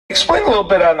Explain a little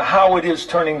bit on how it is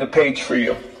turning the page for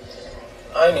you.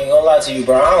 I ain't even gonna lie to you,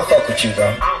 bro. I don't fuck with you, bro.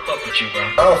 I don't fuck with you, bro.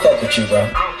 I don't fuck with you, bro.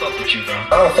 I don't fuck with you, bro. I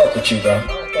don't fuck with you, bro.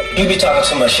 You be talking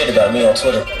too much shit about me on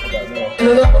Twitter.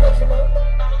 Nigga, I'ma let you know.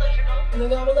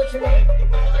 Nigga, I'ma let you know.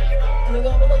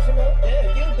 Nigga, I'ma let you know.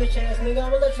 Yeah, you bitch ass nigga,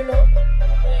 I'ma let you know.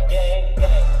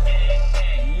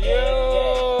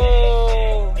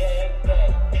 Yo,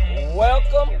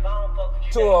 welcome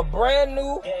to a brand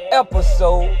new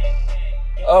episode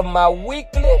of my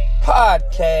weekly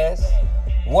podcast,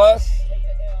 What's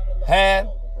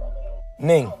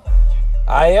Happening?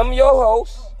 I am your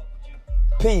host,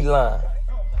 P-Line.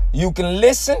 You can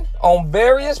listen on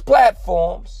various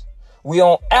platforms. We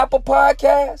on Apple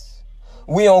Podcasts,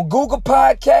 we on Google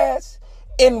Podcasts,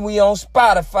 and we on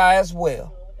Spotify as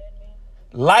well.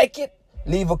 Like it,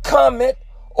 leave a comment,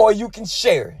 or you can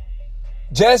share it.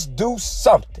 Just do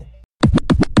something.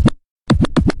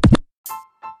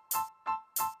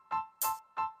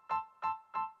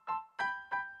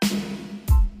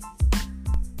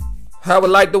 I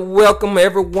would like to welcome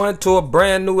everyone to a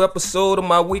brand new episode of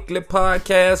my weekly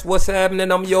podcast, What's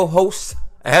Happening? I'm your host,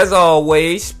 as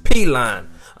always, P-Line.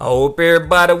 I hope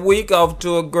everybody week off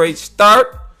to a great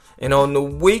start. And on the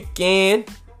weekend,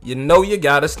 you know you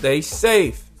gotta stay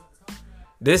safe.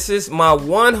 This is my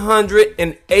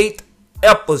 108th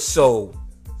episode.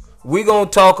 We're gonna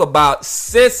talk about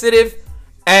sensitive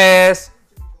ass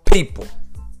people.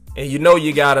 And you know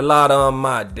you got a lot of them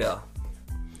out there.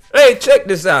 Hey, check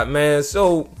this out, man.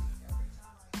 So,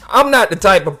 I'm not the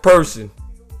type of person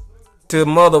to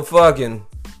motherfucking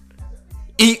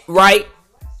eat right,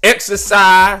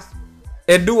 exercise,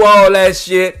 and do all that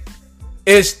shit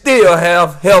and still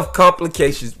have health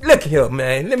complications. Look here,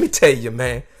 man. Let me tell you,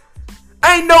 man.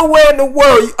 Ain't nowhere in the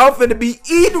world I'm finna be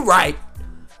eating right.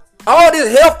 All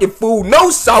this healthy food, no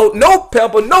salt, no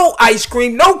pepper, no ice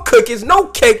cream, no cookies, no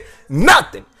cake,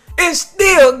 nothing. And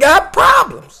still got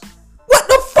problems. What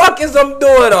the fuck is I'm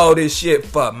doing all this shit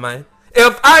for, man?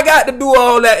 If I got to do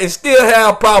all that and still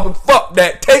have problems, fuck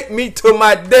that. Take me to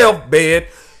my deathbed,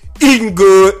 eating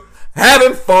good,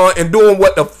 having fun, and doing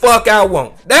what the fuck I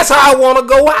want. That's how I want to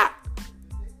go out.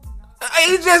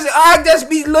 I just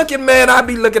be looking, man. I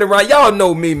be looking around. Y'all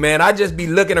know me, man. I just be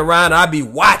looking around. I be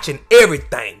watching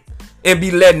everything and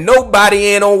be letting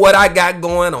nobody in on what I got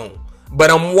going on.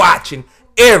 But I'm watching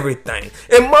everything.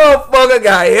 And motherfucker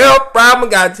got health problem,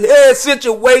 got head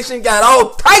situation, got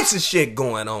all types of shit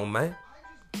going on, man.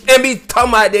 And be talking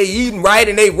about they eating right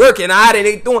and they working out and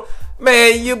they doing,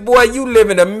 man, you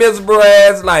living a miserable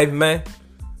ass life, man.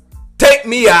 Take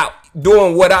me out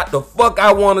doing what the fuck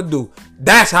I want to do.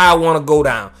 That's how I want to go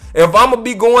down. If I'm gonna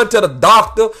be going to the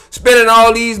doctor, spending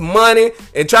all these money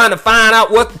and trying to find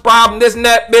out what's the problem, this and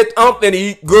that, bitch, I'm finna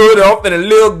eat good, and I'm finna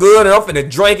live good, and I'm finna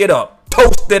drink it up.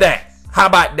 Toast to that. How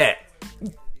about that?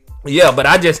 Yeah, but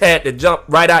I just had to jump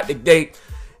right out the gate.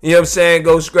 You know what I'm saying?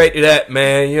 Go straight to that,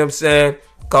 man. You know what I'm saying?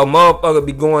 Cause motherfucker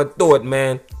be going through it,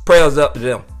 man. Prayers up to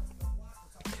them.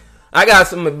 I got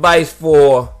some advice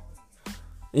for,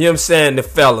 you know what I'm saying, the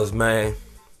fellas, man.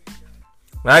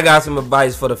 I got some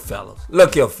advice for the fellas.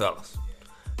 Look here, fellas.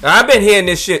 Now, I've been hearing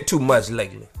this shit too much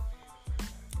lately.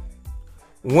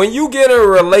 When you get in a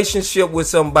relationship with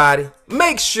somebody,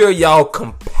 make sure y'all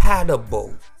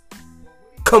compatible.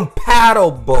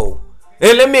 Compatible.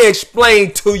 And let me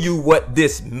explain to you what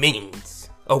this means.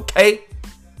 Okay?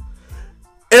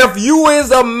 If you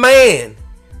is a man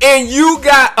and you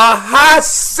got a high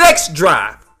sex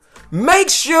drive, make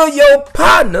sure your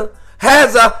partner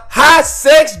has a high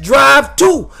sex drive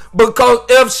too. Because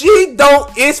if she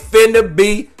don't, it's finna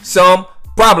be some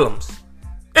problems.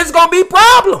 It's gonna be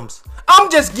problems. I'm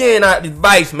just getting out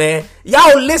advice, man.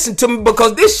 Y'all listen to me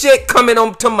because this shit coming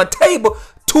onto my table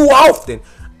too often.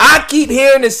 I keep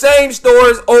hearing the same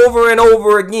stories over and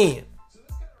over again.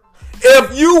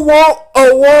 If you want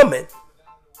a woman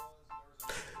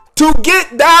to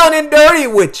get down and dirty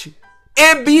with you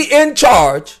and be in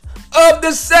charge of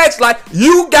the sex life,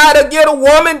 you gotta get a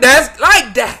woman that's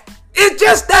like that.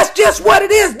 That's just what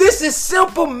it is. This is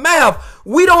simple math.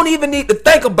 We don't even need to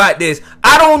think about this.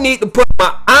 I don't need to put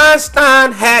my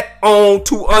Einstein hat on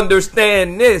to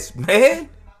understand this, man.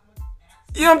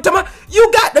 You know what I'm talking about? You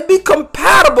got to be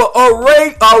compatible.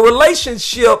 A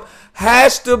relationship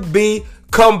has to be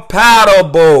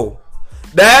compatible.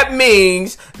 That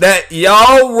means that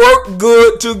y'all work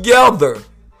good together.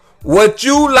 What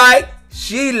you like,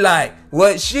 she like.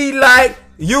 What she like,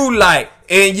 you like.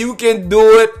 And you can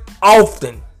do it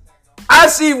often. I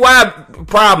see why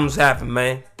problems happen,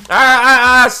 man.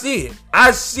 I see it.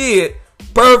 I see it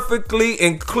perfectly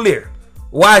and clear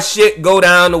why shit go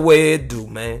down the way it do,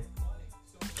 man.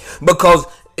 Because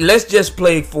let's just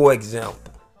play for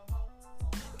example.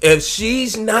 If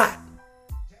she's not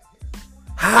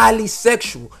highly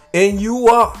sexual and you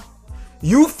are,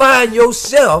 you find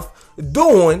yourself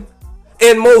doing,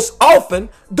 and most often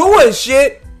doing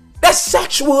shit that's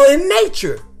sexual in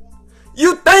nature.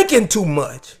 You thinking too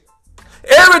much.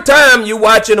 Every time you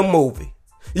watching a movie,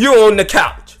 you on the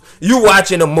couch, you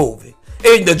watching a movie,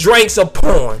 and the drinks are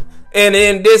pouring, and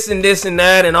then this and this and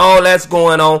that and all that's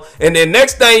going on, and then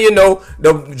next thing you know,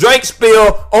 the drink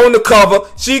spill on the cover,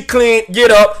 she get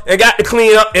up and got to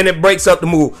clean up, and it breaks up the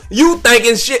movie. You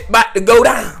thinking shit about to go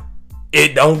down.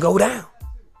 It don't go down.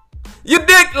 You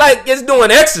dick like it's doing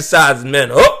exercises,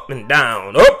 man. Up and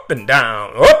down, up and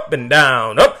down, up and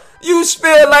down, up. You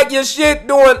feel like your shit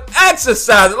doing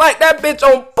exercises, like that bitch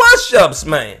on push-ups,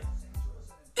 man.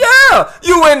 Yeah,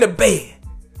 you in the bed.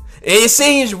 And it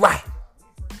seems right.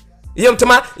 You know what I'm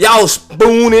talking about? Y'all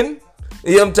spooning.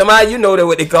 You know what I'm talking about? You know that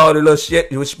what they call the little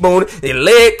shit. You was spooning. Your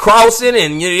leg crossing,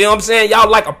 and you know what I'm saying? Y'all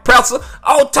like a presser.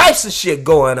 All types of shit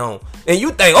going on. And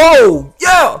you think, oh,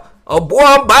 yeah. Oh, boy,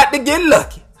 I'm about to get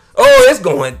lucky. Oh, it's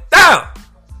going down.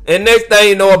 And next thing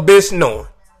you know, a bitch knowing.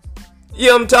 You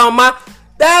know what I'm talking about?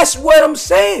 That's what I'm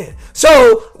saying.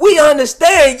 So we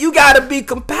understand you got to be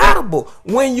compatible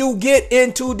when you get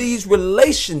into these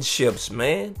relationships,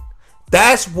 man.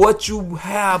 That's what you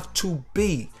have to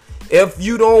be if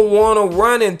you don't want to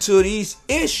run into these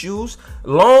issues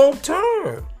long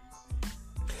term.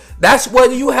 That's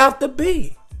what you have to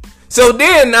be. So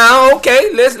then now,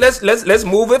 okay, let's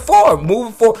move it forward.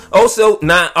 Move it forward. Oh, so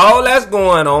now all that's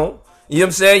going on. You know what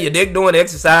I'm saying? Your dick doing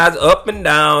exercise up and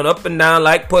down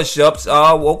like push-ups.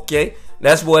 Oh, okay.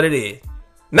 That's what it is.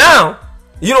 Now,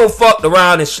 you don't fucked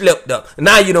around and slipped up.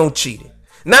 Now you don't cheat it.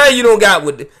 Now you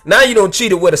don't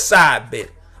cheat it with a side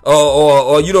bit.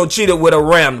 Or you don't cheat it with a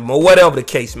random or whatever the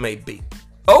case may be.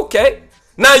 Okay.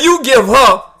 Now you give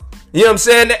her, you know what I'm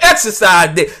saying, the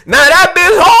exercise dick. Now that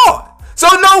bitch hard. So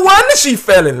no wonder she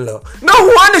fell in love. No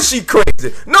wonder she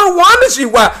crazy. No wonder she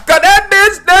wild. Cause that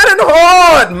bitch standing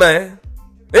hard, man.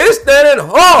 It's standing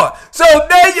hard. So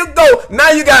there you go. Now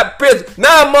you got pictures.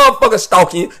 Now a motherfucker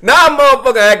stalking you. Now a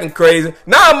motherfucker acting crazy.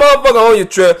 Now a motherfucker on your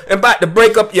trip and about to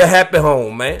break up your happy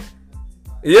home, man.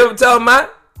 You ever talking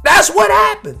about? That's what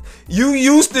happened. You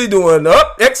used to doing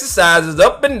exercises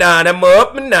up and down. That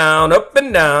up and down, up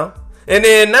and down. And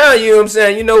then now, you know what I'm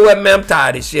saying? You know what, man? I'm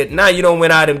tired of this shit. Now you done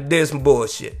went out and did some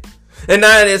bullshit. And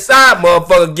now this side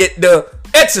motherfucker get the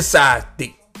exercise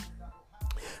dick.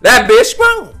 That bitch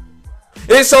strong.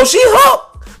 And so she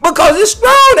hooked because it's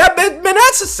strong. That bitch been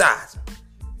exercising.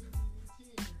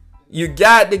 You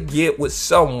got to get with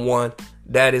someone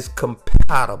that is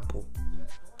compatible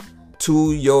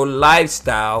to your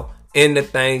lifestyle and the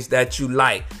things that you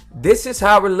like. This is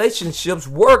how relationships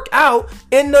work out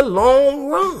in the long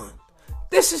run.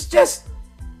 This is just,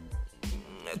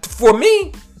 for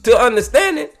me to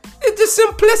understand it, it's just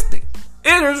simplistic.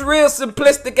 It is real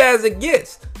simplistic as it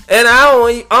gets. And I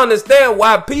don't understand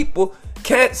why people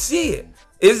can't see it.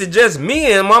 Is it just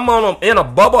me and I'm in a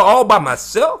bubble all by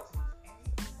myself?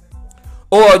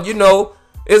 Or, you know,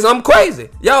 I'm crazy.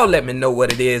 Y'all let me know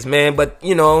what it is, man. But,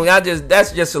 you know,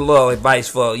 that's just a little advice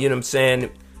for, you know what I'm saying,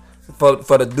 for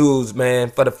the dudes,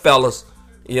 man, for the fellas,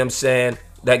 you know what I'm saying,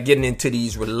 that getting into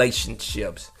these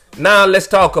relationships. Now let's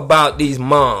talk about these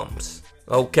moms,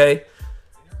 okay?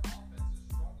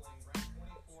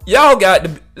 Y'all got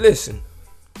to listen.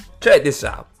 Check this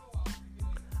out.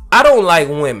 I don't like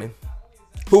women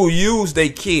who use their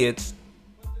kids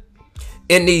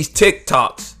in these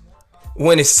TikToks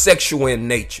when it's sexual in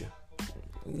nature.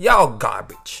 Y'all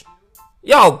garbage.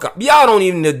 Y'all don't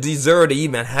even deserve to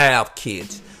even have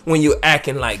kids when you're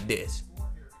acting like this.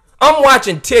 I'm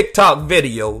watching TikTok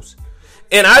videos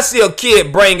and I see a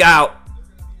kid bring out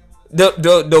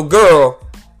the girl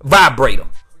vibrator,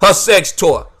 her sex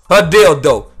toy, her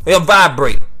dildo, her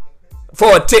vibrator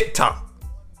for a TikTok.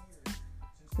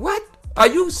 What? Are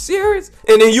you serious?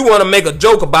 And then you want to make a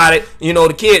joke about it. You know,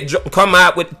 the kid come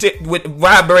out with the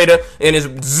vibrator and it's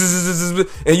zzz,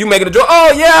 and you make it a joke.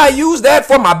 Oh yeah, I use that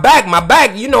for my back. My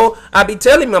back, you know, I be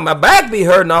telling you my back be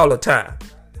hurting all the time.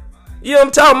 You know what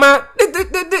I'm talking about?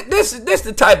 This is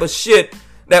the type of shit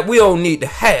that we don't need to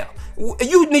have.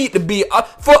 You need to be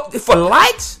for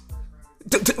likes,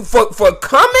 for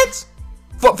comments,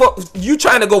 for you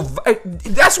trying to go.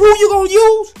 That's who you gonna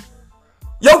use.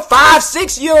 Your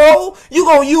 5-6-year-old, you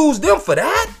gonna use them for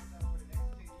that?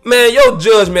 Man, your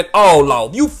judgment all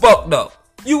off. You fucked up.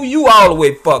 You all the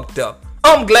way fucked up.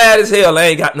 I'm glad as hell I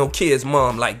ain't got no kids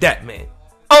mom like that, man.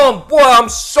 Boy, I'm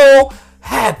so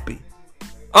happy.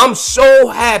 I'm so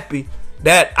happy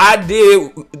that I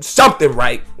did something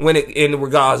right in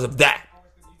regards of that.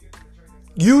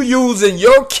 You using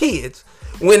your kids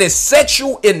when it's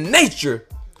sexual in nature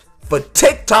for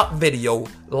TikTok video,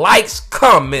 likes,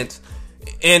 comments,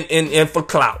 and for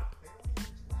clout.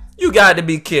 You got to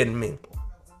be kidding me.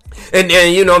 And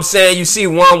then, you know what I'm saying, you see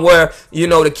one where, you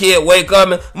know, the kid wake up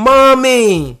and,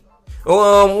 Mommy,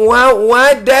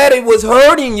 why daddy was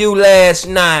hurting you last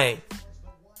night?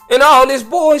 And all this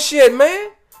bullshit, man.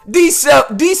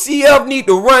 DCF need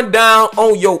to run down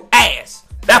on your ass.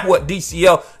 That's what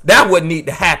need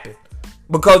to happen.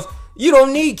 Because you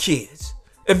don't need kids.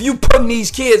 If you putting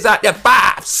these kids out there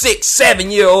 5, 6,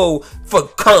 7-year-old for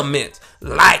comments,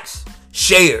 likes,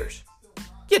 shares,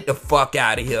 get the fuck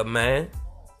out of here, man.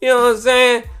 You know what I'm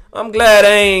saying? I'm glad I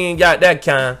ain't got that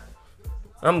kind.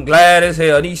 I'm glad as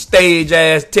hell. These stage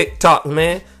ass TikTok,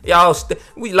 man. Y'all,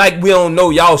 we don't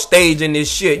know y'all staging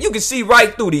this shit. You can see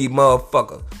right through these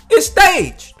motherfuckers. It's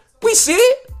staged. We see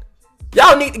it.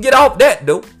 Y'all need to get off that,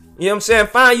 though. You know what I'm saying?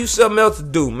 Find you something else to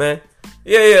do, man.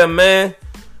 Yeah, man.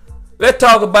 Let's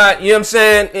talk about, you know what I'm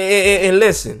saying? And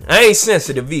listen, I ain't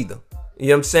sensitive either. You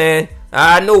know what I'm saying?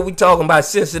 I know we talking about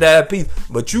sensitive people,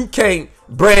 but you can't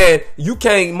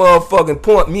motherfucking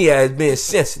point me as being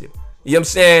sensitive. You know what I'm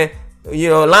saying? You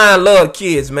know, Lion love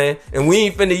kids, man. And we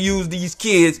ain't finna use these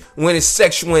kids when it's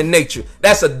sexual in nature.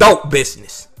 That's adult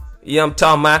business. You know what I'm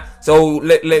talking about? So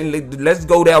let's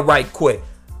go there right quick.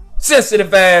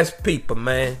 Sensitive ass people,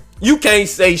 man. You can't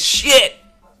say shit.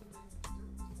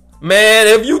 Man,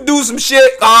 if you do some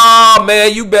shit,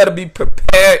 man, you better be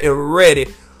prepared and ready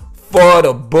for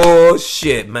the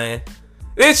bullshit, man.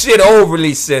 This shit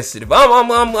overly sensitive.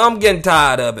 I'm getting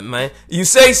tired of it, man. You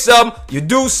say something, you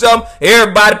do something,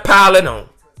 everybody piling on.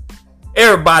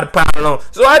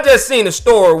 So I just seen a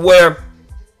story where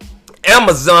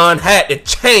Amazon had to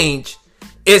change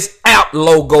its app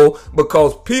logo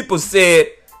because people said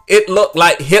it looked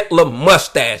like Hitler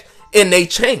mustache, and they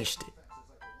changed it.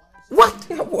 What?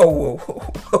 Whoa.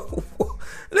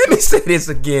 Let me say this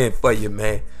again for you,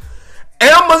 man.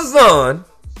 Amazon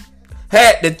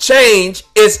had to change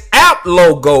its app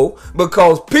logo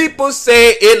because people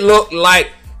said it looked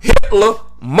like Hitler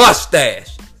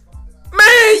mustache.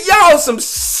 Man, y'all some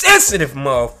sensitive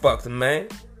motherfuckers, man.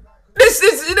 This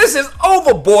is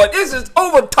overboard. This is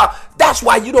over top. That's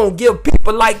why you don't give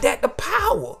people like that the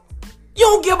power. You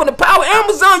don't give them the power.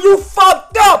 Amazon, you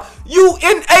fucked up. You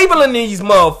enabling these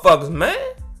motherfuckers, man.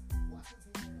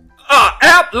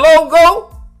 App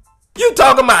logo? You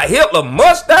talking about Hitler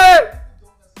mustache?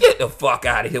 Get the fuck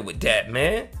out of here with that,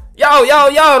 man. Y'all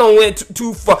don't went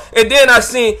too far. And then I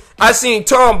seen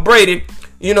Tom Brady,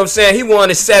 you know what I'm saying? He won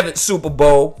his 7th Super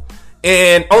Bowl.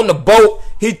 And on the boat,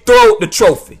 he threw the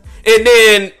trophy. And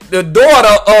then the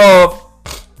daughter of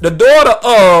the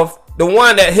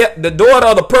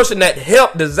person that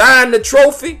helped design the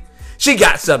trophy, she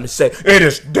got something to say. It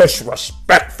is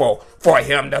disrespectful for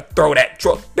him to throw that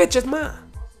trophy. Bitch, it's mine.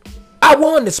 I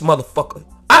won this motherfucker.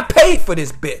 I paid for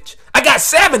this bitch. I got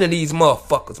 7 of these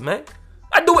motherfuckers, man.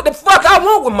 I do what the fuck I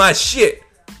want with my shit.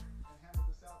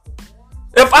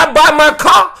 If I buy my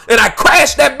car and I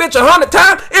crash that bitch 100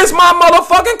 times, it's my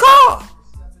motherfucking car.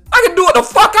 I can do what the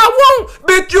fuck I want.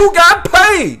 Bitch, you got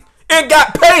paid. And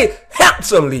got paid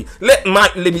handsomely. Let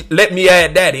me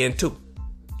add that in too.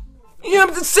 You know,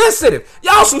 I'm sensitive.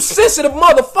 Y'all some sensitive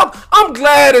motherfuckers. I'm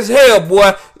glad as hell,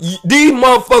 boy. These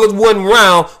motherfuckers wasn't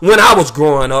around when I was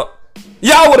growing up.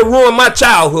 Y'all would have ruined my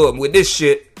childhood with this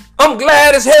shit. I'm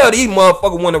glad as hell these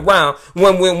motherfuckers went around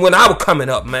when I was coming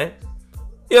up, man.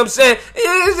 You know what I'm saying?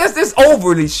 It's just this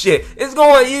overly shit. It's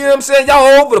going, you know what I'm saying?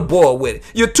 Y'all over the board with it.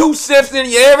 You're too sensitive.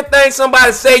 You everything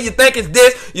somebody say, you think it's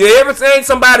this. You everything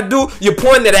somebody do, you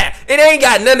point to that. It ain't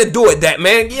got nothing to do with that,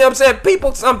 man. You know what I'm saying?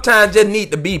 People sometimes just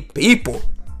need to be people.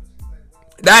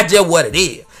 That's just what it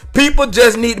is. People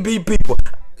just need to be people.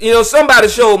 You know, somebody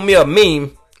showed me a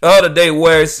meme the other day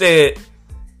where it said,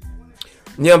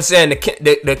 you know what I'm saying,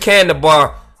 the candy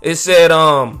bar, it said,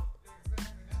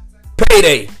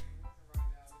 Payday.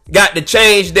 Got to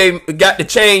change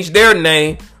their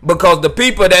name because the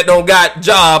people that don't got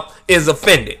job is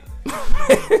offended.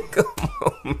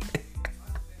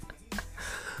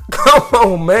 Come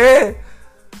on, man.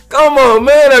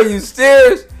 Are you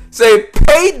serious? Say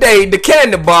Payday, the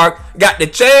candy bar, got to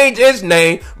change its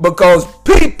name because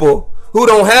people who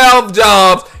don't have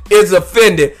jobs is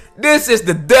offended. This is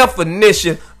the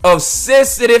definition of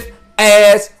sensitive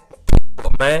ass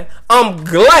people, man. I'm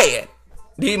glad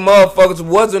these motherfuckers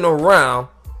wasn't around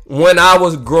when I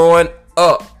was growing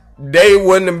up. They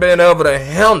wouldn't have been able to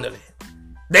handle it.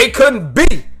 They couldn't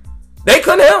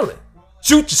handle it.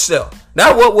 Shoot yourself.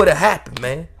 That's what would have happened,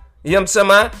 man. You know what I'm saying,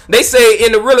 man? They say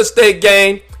in the real estate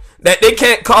game that they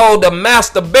can't call the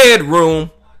master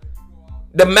bedroom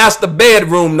the master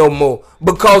bedroom no more,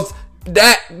 because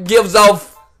that gives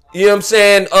off, you know what I'm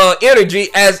saying, energy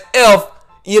as if,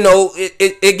 you know,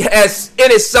 it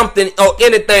has something or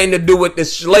anything to do with the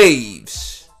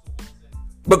slaves,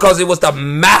 because it was the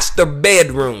master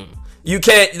bedroom.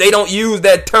 They don't use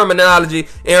that terminology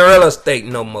in real estate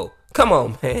no more. Come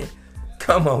on, man.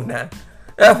 Come on now.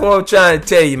 That's what I'm trying to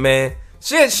tell you, man.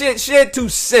 Shit too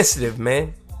sensitive,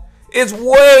 man. It's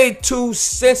way too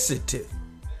sensitive.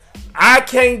 I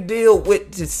can't deal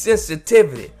with the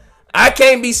sensitivity. I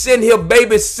can't be sitting here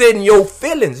babysitting your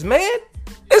feelings, man.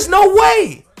 There's no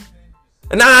way.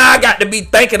 And now I got to be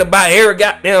thinking about every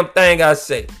goddamn thing I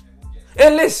say.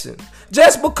 And listen,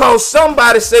 just because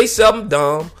somebody say something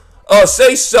dumb or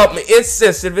say something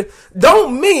insensitive,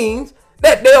 don't mean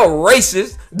that they're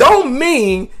racist. Don't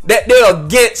mean that they're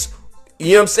against,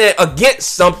 you know what I'm saying,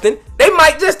 against something. They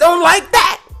might just don't like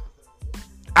that.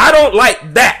 I don't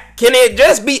like that. Can it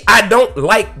just be I don't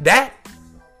like that?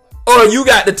 Or you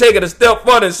got to take it a step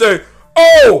further and say,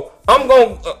 oh,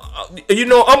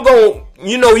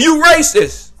 you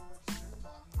racist.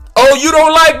 Oh, you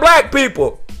don't like black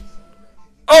people.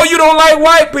 Oh, you don't like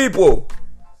white people.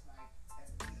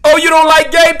 Oh, you don't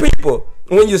like gay people.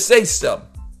 When you say something,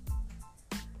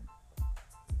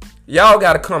 y'all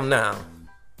got to come now.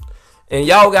 And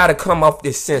y'all got to come off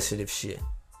this sensitive shit.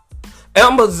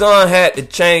 Amazon had to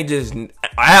change his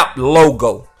app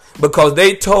logo because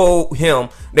they told, you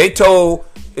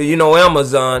know,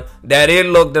 Amazon that it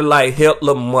looked like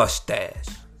Hitler mustache.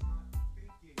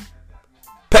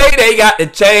 Payday got to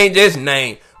change his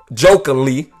name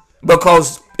jokingly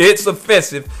because it's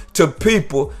offensive to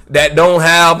people that don't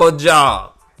have a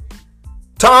job.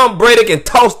 Tom Brady can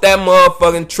toss that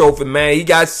motherfucking trophy, man. He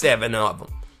got 7 of them.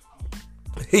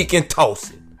 He can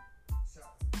toss it.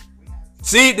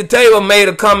 Seed the Table made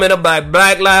a comment about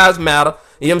Black Lives Matter.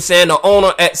 You know what I'm saying? The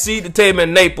owner at Seed the Table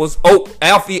in Naples,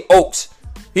 Alfie Oakes,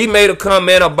 he made a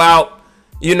comment about,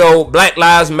 you know, Black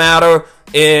Lives Matter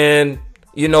and,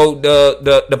 you know,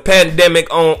 the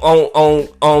pandemic on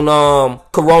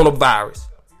coronavirus.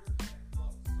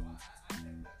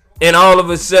 And all of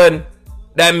a sudden,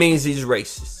 that means he's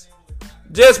racist.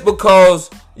 Just because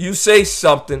you say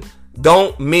something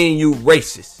don't mean you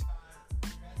racist.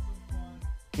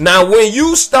 Now, when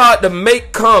you start to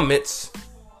make comments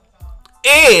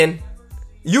and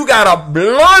you got a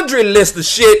laundry list of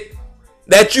shit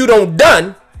that you done,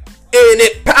 and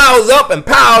it piles up and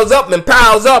piles up and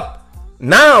piles up,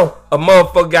 now a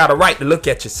motherfucker got a right to look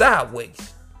at you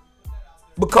sideways.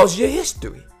 Because your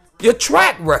history, your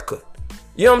track record.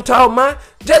 You know what I'm talking about?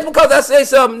 Just because I say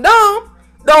something dumb,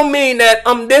 don't mean that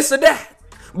I'm this or that.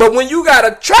 But when you got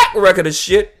a track record of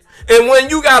shit, and when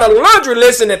you got a laundry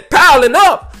list and it piling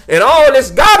up, and all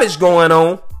this garbage going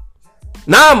on,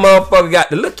 now a motherfucker got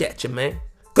to look at you, man.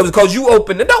 Because you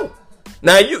open the door.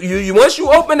 Now, you once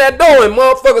you open that door and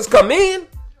motherfuckers come in,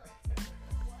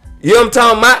 you know what I'm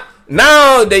talking about?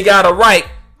 Now they got a right,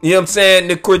 you know what I'm saying,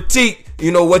 to critique,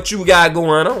 you know, what you got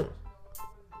going on.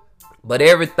 But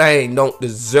everything don't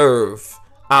deserve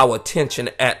our attention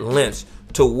at length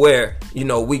to where, you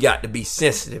know, we got to be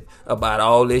sensitive about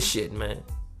all this shit, man.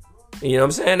 You know what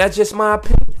I'm saying? That's just my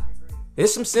opinion.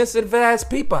 There's some sensitive ass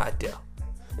people out there.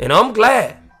 And I'm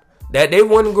glad that they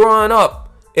wasn't growing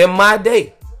up in my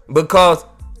day, because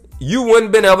you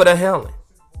wouldn't been able to handle it.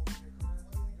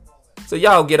 So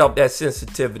y'all get off that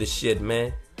sensitivity shit,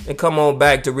 man, and come on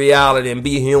back to reality and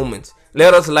be humans.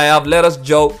 Let us laugh, let us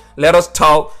joke, let us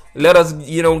talk, let us,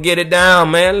 you know, get it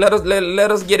down, man. Let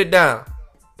us get it down.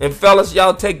 And fellas,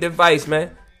 y'all take the advice,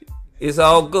 man. It's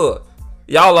all good.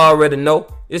 Y'all already know.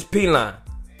 It's P-Line.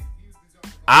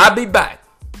 I'll be back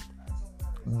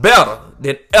better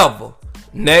than ever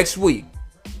next week.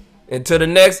 Until the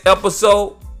next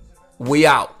episode, we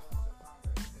out.